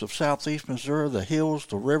swamps of southeast Missouri, the hills,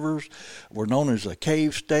 the rivers. We're known as a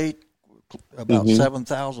cave state, about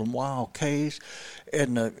 7,000 wild caves.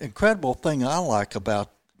 And the incredible thing I like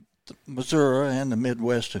about Missouri and the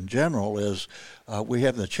Midwest in general is we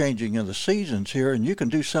have the changing of the seasons here, and you can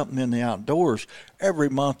do something in the outdoors every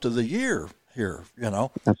month of the year here,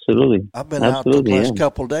 Absolutely. I've been out the last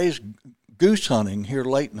couple of days goose hunting here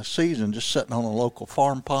late in the season, just sitting on a local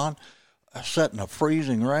farm pond. I sat in a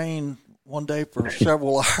freezing rain one day for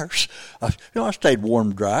several hours. I stayed warm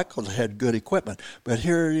and dry because I had good equipment. But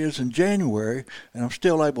here it is in January, and I'm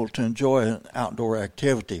still able to enjoy an outdoor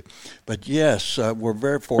activity. But yes, we're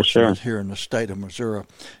very fortunate here in the state of Missouri.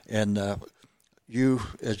 And you,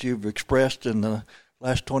 as you've expressed in the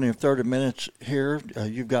last 20 or 30 minutes here,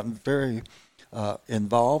 you've gotten very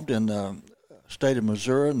involved in state of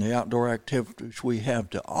Missouri and the outdoor activities we have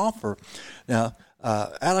to offer. Now,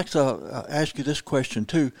 Alex, I'll ask you this question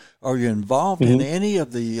too. Are you involved in any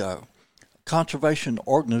of the conservation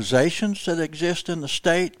organizations that exist in the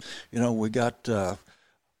state? We got,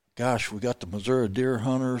 we got the Missouri Deer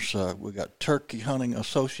Hunters, we got turkey hunting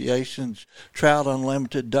associations, Trout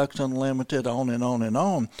Unlimited, Ducks Unlimited, on and on and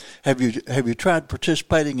on. Have you tried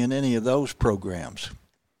participating in any of those programs?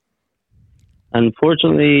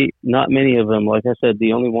 Unfortunately, not many of them. Like I said,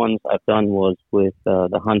 the only ones I've done was with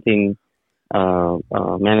the hunting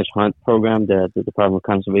managed hunt program that the Department of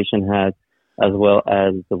Conservation had, as well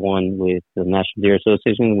as the one with the National Deer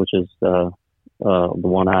Association, which is the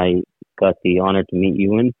one I got the honor to meet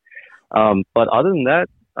you in. But other than that,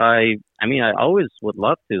 I always would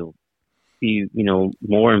love to be,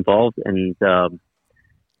 more involved and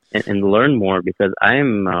learn more, because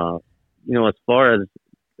I'm, as far as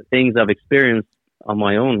the things I've experienced on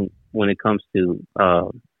my own when it comes to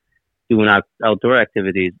doing outdoor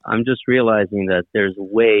activities, I'm just realizing that there's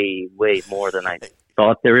way, way more than I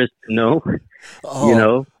thought there is to know.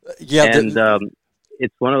 Yeah, and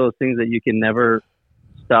it's one of those things that you can never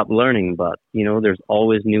stop learning about. There's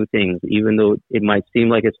always new things, even though it might seem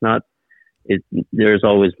like it's not. There's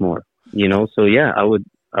always more. So yeah, I would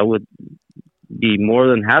be more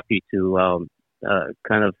than happy to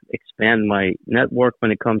kind of expand my network when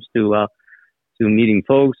it comes to meeting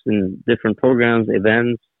folks and different programs,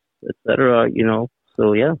 events, etc.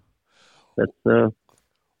 So yeah, that's.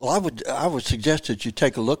 Well, I would suggest that you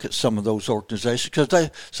take a look at some of those organizations, because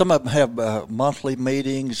some of them have monthly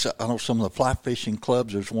meetings. I know some of the fly fishing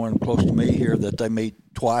clubs. There's one close to me here that they meet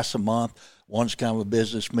twice a month. One's kind of a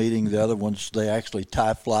business meeting. The other ones, they actually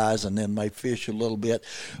tie flies and then may fish a little bit.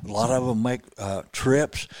 A lot of them make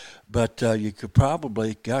trips, but you could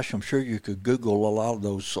probably, I'm sure you could Google a lot of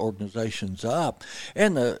those organizations up.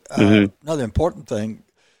 And another important thing,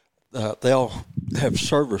 they all have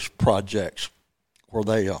service projects where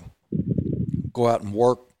they go out and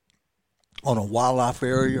work on a wildlife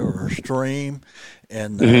area or a stream,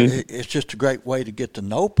 and it's just a great way to get to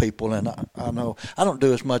know people. And I know I don't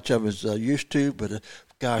do as much of it as I used to, but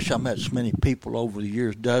I met so many people over the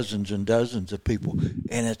years, dozens and dozens of people,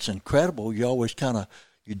 and it's incredible. You always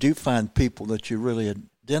you do find people that you really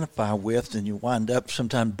identify with, and you wind up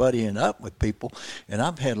sometimes buddying up with people. And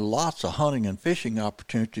I've had lots of hunting and fishing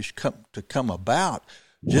opportunities come about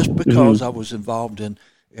just because I was involved in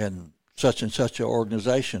such and such an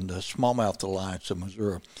organization. The Smallmouth Alliance of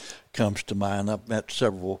Missouri comes to mind. I've met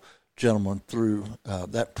several gentlemen through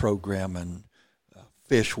that program and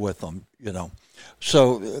fish with them,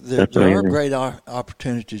 So there are great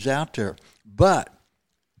opportunities out there. But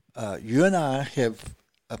you and I have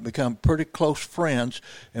become pretty close friends,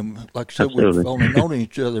 and like I said, we've only known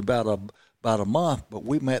each other about a month, but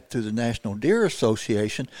we met through the National Deer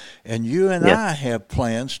Association, and you and I have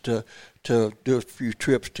plans to do a few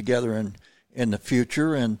trips together in the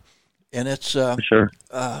future, and it's sure.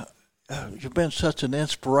 You've been such an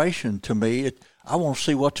inspiration to me. I want to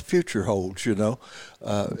see what the future holds. For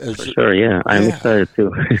sure, yeah, I'm excited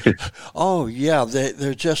too. Oh yeah,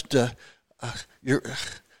 they're just your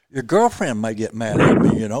girlfriend may get mad at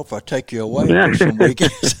me, if I take you away for some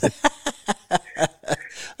weekends.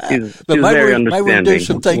 She's maybe very we can do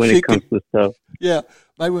some things when it comes to stuff. Yeah,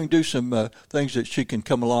 maybe we can do some things that she can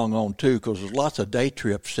come along on too, because there's lots of day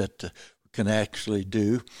trips that we can actually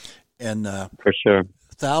do, and for sure,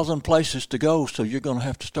 1,000 places to go. So you're going to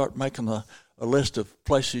have to start making a list of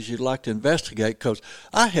places you'd like to investigate, because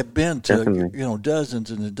I have been to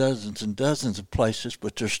dozens and dozens and dozens of places,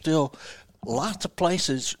 but there's still lots of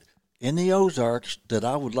places in the Ozarks that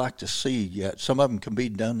I would like to see yet. Some of them can be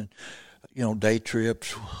done in day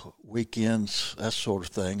trips, weekends, that sort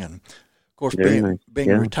of thing. And of course, being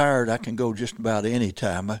retired, I can go just about any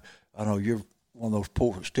time. I know you're one of those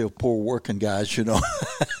poor working guys,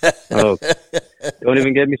 Oh, don't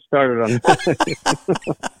even get me started on that.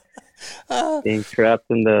 Being trapped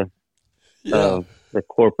in the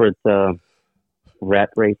corporate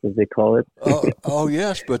rat race, as they call it. Oh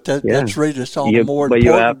yes, but that's really just all the more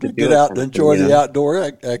important to get out and enjoy the outdoor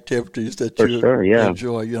activities that you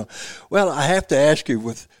enjoy. Well, I have to ask you,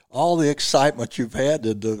 with all the excitement you've had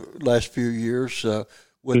in the last few years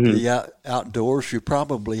with the outdoors, you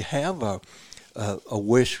probably have a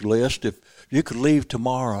wish list. If you could leave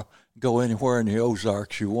tomorrow, go anywhere in the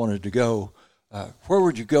Ozarks you wanted to go, where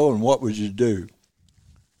would you go and what would you do?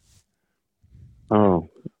 Oh.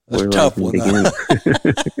 That's a tough one. It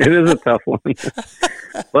is a tough one.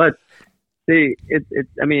 But see, I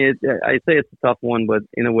say it's a tough one, but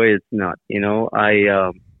in a way it's not. Like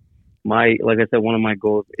I said, one of my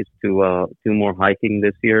goals is to do more hiking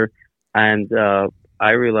this year. And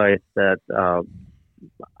I realized that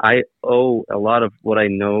I owe a lot of what I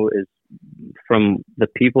know is from the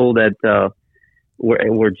people that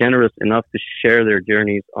were generous enough to share their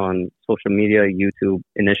journeys on social media, YouTube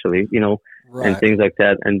initially, Right. and things like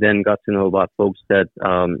that, and then got to know about folks that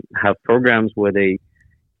have programs where they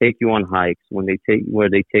take you on hikes, where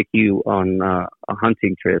they take you on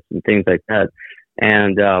hunting trips and things like that.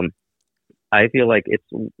 And I feel like it's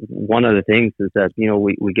one of the things is that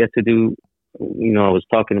we get to do. I was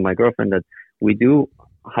talking to my girlfriend that we do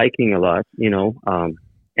hiking a lot,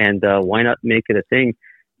 and why not make it a thing?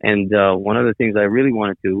 And one of the things I really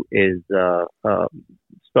want to do is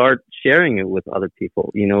start sharing it with other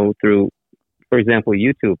people, through, for example,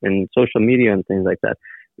 YouTube and social media and things like that.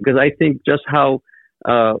 Because I think just how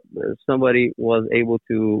somebody was able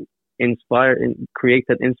to inspire and create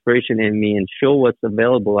that inspiration in me and show what's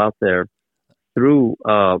available out there through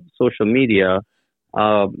social media,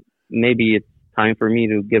 maybe it's time for me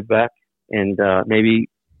to give back. And maybe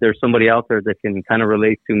there's somebody out there that can kind of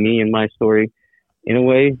relate to me and my story in a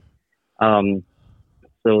way.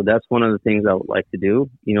 So that's one of the things I would like to do,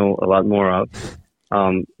 a lot more of.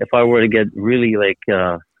 If I were to get really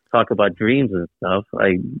talk about dreams and stuff,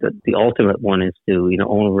 the ultimate one is to,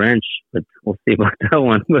 own a ranch, but we'll see about that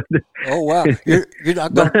one. But oh wow, you're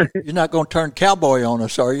not going to turn cowboy on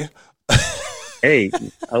us, are you? Hey,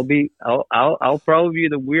 I'll probably be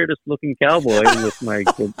the weirdest looking cowboy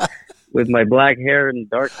with my black hair and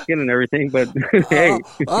dark skin and everything, but hey.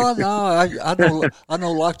 Oh no, I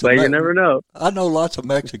know lots of. But you never know. I know lots of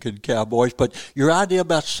Mexican cowboys, but your idea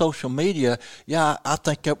about social media, yeah, I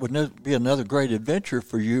think that would be another great adventure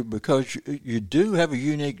for you because you do have a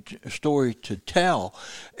unique story to tell,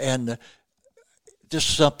 and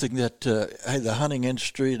just something that the hunting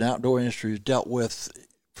industry and outdoor industry has dealt with.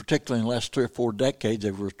 Particularly in the last 3 or 4 decades, they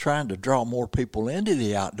were trying to draw more people into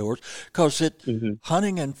the outdoors because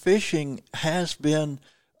hunting and fishing has been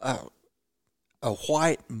a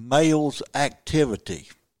white male's activity.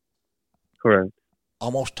 Correct.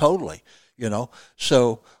 Almost totally,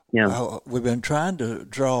 So yeah. We've been trying to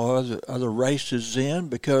draw other races in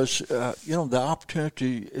because, the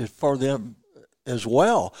opportunity is for them as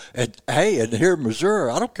well. And hey, and here in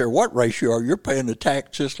Missouri, I don't care what race you are, you're paying the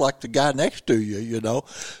tax just like the guy next to you,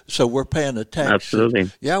 So we're paying the tax. Absolutely.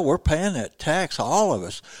 Yeah, we're paying that tax, all of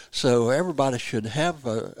us. So everybody should have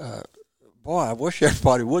boy, I wish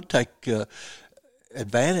everybody would take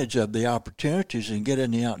advantage of the opportunities and get in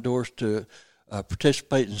the outdoors to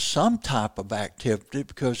participate in some type of activity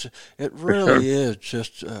because it really is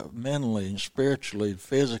just mentally and spiritually and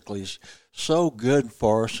physically so good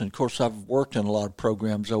for us. And of course, I've worked in a lot of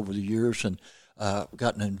programs over the years and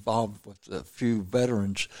gotten involved with a few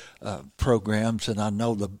veterans programs, and I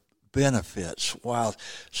know the benefits. Wow,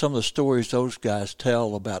 some of the stories those guys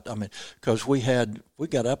tell about. Because we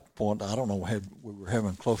got up on, I don't know, we were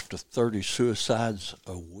having close to 30 suicides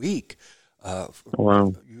a week.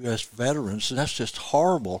 Wow. U.S. veterans, and that's just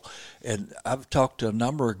horrible. And I've talked to a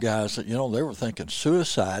number of guys that, they were thinking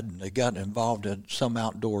suicide, and they got involved in some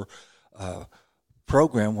outdoor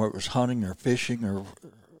program where it was hunting or fishing or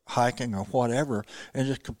hiking or whatever, and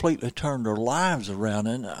just completely turned their lives around.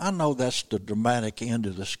 And I know that's the dramatic end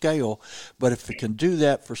of the scale, but if it can do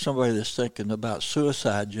that for somebody that's thinking about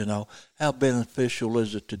suicide, how beneficial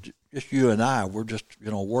is it to just you and I? We're just,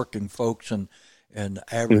 working folks and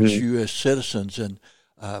average U.S. citizens, and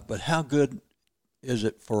but how good is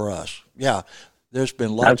it for us? Yeah, there's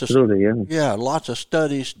been lots lots of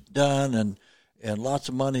studies done and lots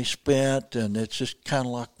of money spent, and it's just kind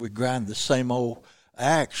of like we grind the same old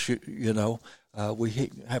axe. We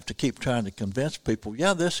have to keep trying to convince people,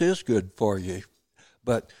 this is good for you,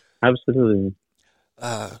 but absolutely.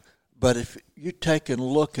 But if you take a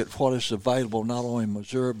look at what is available not only in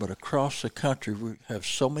Missouri but across the country, we have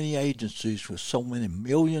so many agencies with so many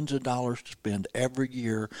millions of dollars to spend every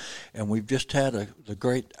year, and we've just had the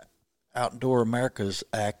great Outdoor Americas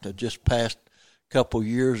Act that just passed a couple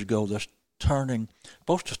years ago that's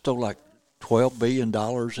supposed to throw like $12 billion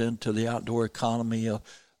into the outdoor economy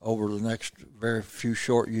over the next very few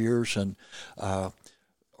short years, and our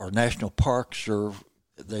national parks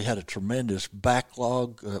they had a tremendous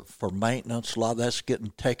backlog for maintenance. A lot of that's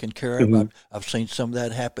getting taken care of. I've seen some of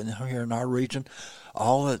that happen here in our region.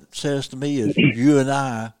 All it says to me is you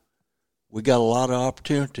and we got a lot of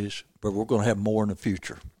opportunities, but we're going to have more in the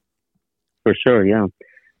future. For sure, yeah.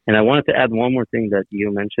 And I wanted to add one more thing that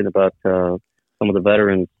you mentioned about some of the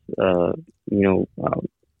veterans,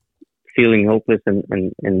 feeling hopeless and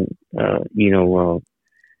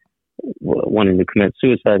wanting to commit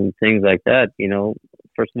suicide and things like that.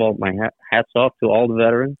 First of all, my hats off to all the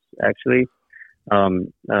veterans, actually.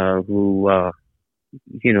 who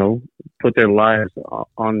put their lives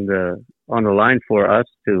on the line for us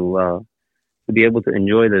to be able to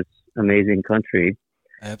enjoy this amazing country.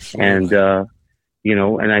 Absolutely. And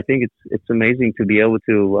and I think it's amazing to be able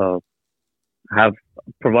to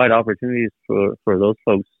provide opportunities for those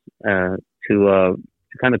folks to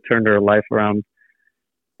kind of turn their life around,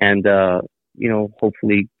 and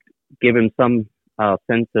hopefully give them some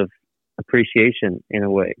sense of appreciation in a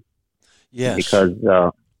way. Yes. Because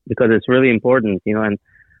it's really important, and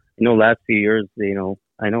last few years,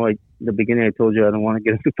 I know at the beginning I told you I don't want to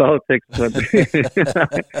get into politics, but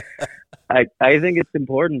I think it's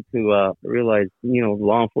important to realize,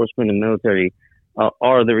 law enforcement and military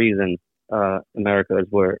are the reason America is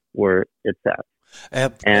where it's at.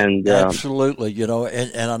 Absolutely,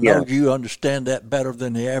 and I know you understand that better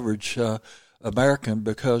than the average American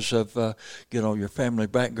because of your family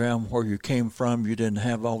background, where you came from. You didn't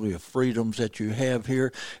have all the freedoms that you have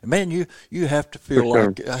here. And man, you have to feel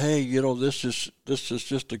like, hey, this is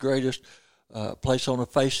just the greatest place on the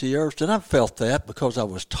face of the earth. And I've felt that because I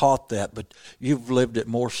was taught that, but you've lived it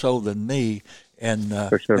more so than me. And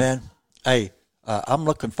man, hey, I'm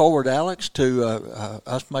looking forward, Alex, to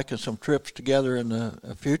us making some trips together in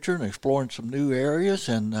the future and exploring some new areas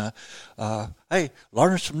and, hey,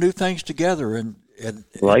 learning some new things together. And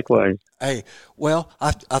likewise. Hey, well,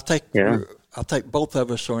 I think both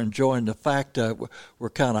of us are enjoying the fact that we're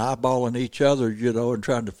kind of eyeballing each other, and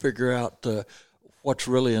trying to figure out what's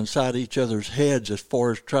really inside each other's heads as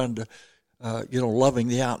far as trying to, loving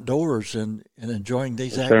the outdoors and enjoying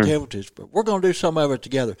these activities. But we're going to do some of it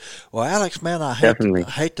together. Well, Alex, man, I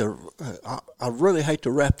really hate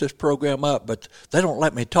to wrap this program up, but they don't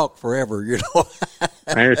let me talk forever,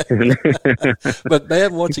 I understand. But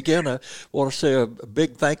man, once again, I want to say a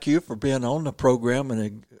big thank you for being on the program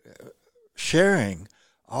and sharing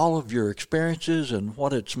all of your experiences and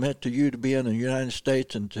what it's meant to you to be in the United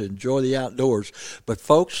States and to enjoy the outdoors. But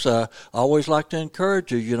folks, I always like to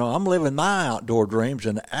encourage you, I'm living my outdoor dreams,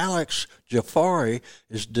 and Alex Jafari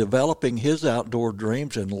is developing his outdoor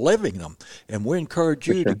dreams and living them. And we encourage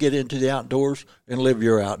you to get into the outdoors and live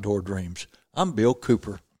your outdoor dreams. I'm Bill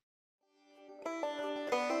Cooper.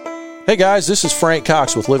 Hey guys, this is Frank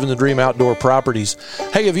Cox with Living the Dream Outdoor Properties.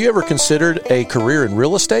 Hey, have you ever considered a career in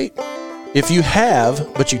real estate? If you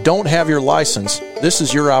have, but you don't have your license, this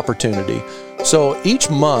is your opportunity. So each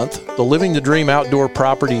month, the Living the Dream Outdoor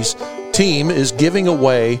Properties team is giving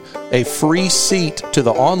away a free seat to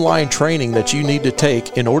the online training that you need to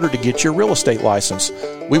take in order to get your real estate license.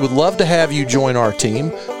 We would love to have you join our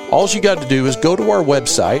team. All you got to do is go to our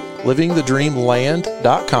website,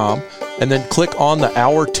 livingthedreamland.com, and then click on the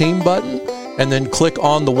Our Team button, and then click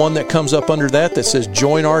on the one that comes up under that says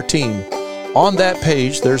Join Our Team. On that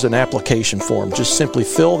page, there's an application form. Just simply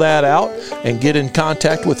fill that out and get in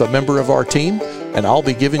contact with a member of our team, and I'll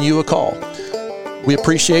be giving you a call. We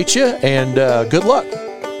appreciate you, and good luck.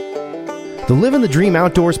 The Living the Dream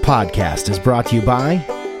Outdoors podcast is brought to you by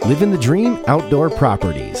Living the Dream Outdoor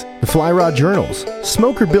Properties, the Fly Rod Journals,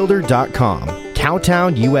 SmokerBuilder.com,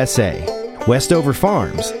 Cowtown, USA, Westover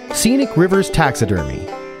Farms, Scenic Rivers Taxidermy,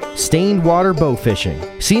 Stained Water Bow Fishing,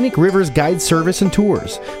 Scenic Rivers Guide Service and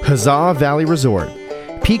Tours, Huzzah Valley Resort,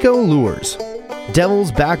 Pico Lures,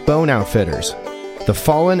 Devil's Backbone Outfitters, The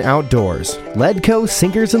Fallen Outdoors, Ledco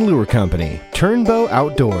Sinkers and Lure Company, Turnbow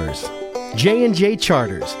Outdoors, J&J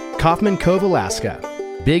Charters, Kaufman Cove, Alaska,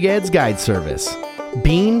 Big Ed's Guide Service,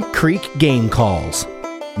 Bean Creek Game Calls,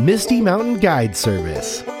 Misty Mountain Guide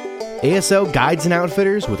Service, ASO Guides and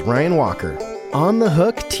Outfitters with Ryan Walker, On the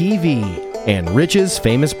Hook TV, and Rich's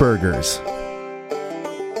Famous Burgers.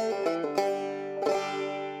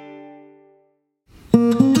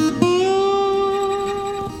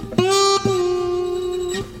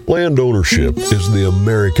 Land ownership is the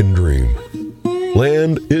American dream.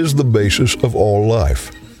 Land is the basis of all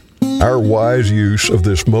life. Our wise use of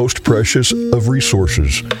this most precious of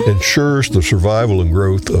resources ensures the survival and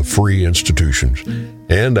growth of free institutions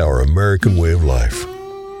and our American way of life.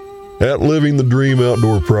 At Living the Dream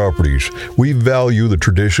Outdoor Properties, we value the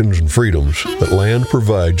traditions and freedoms that land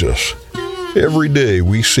provides us. Every day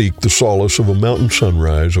we seek the solace of a mountain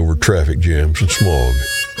sunrise over traffic jams and smog,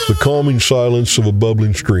 the calming silence of a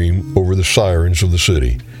bubbling stream over the sirens of the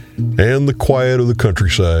city, and the quiet of the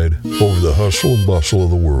countryside over the hustle and bustle of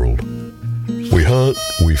the world. We hunt,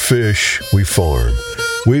 we fish, we farm.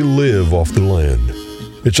 We live off the land.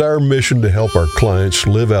 It's our mission to help our clients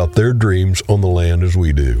live out their dreams on the land as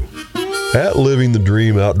we do. At Living the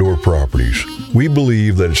Dream Outdoor Properties, we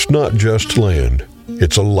believe that it's not just land,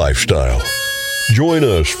 it's a lifestyle. Join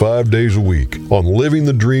us 5 days a week on Living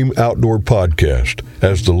the Dream Outdoor Podcast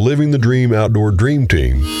as the Living the Dream Outdoor Dream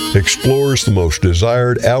Team explores the most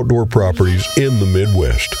desired outdoor properties in the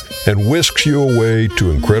Midwest and whisks you away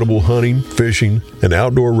to incredible hunting, fishing, and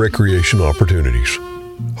outdoor recreation opportunities.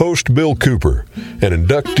 Host Bill Cooper, an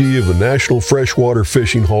inductee of the National Freshwater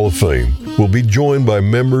Fishing Hall of Fame, will be joined by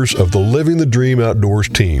members of the Living the Dream Outdoors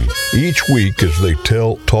team each week as they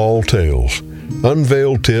tell tall tales,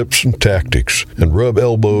 unveil tips and tactics, and rub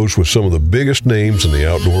elbows with some of the biggest names in the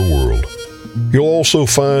outdoor world. You'll also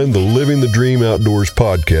find the Living the Dream Outdoors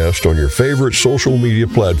podcast on your favorite social media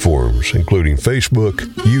platforms, including Facebook,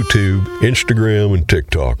 YouTube, Instagram, and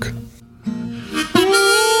TikTok.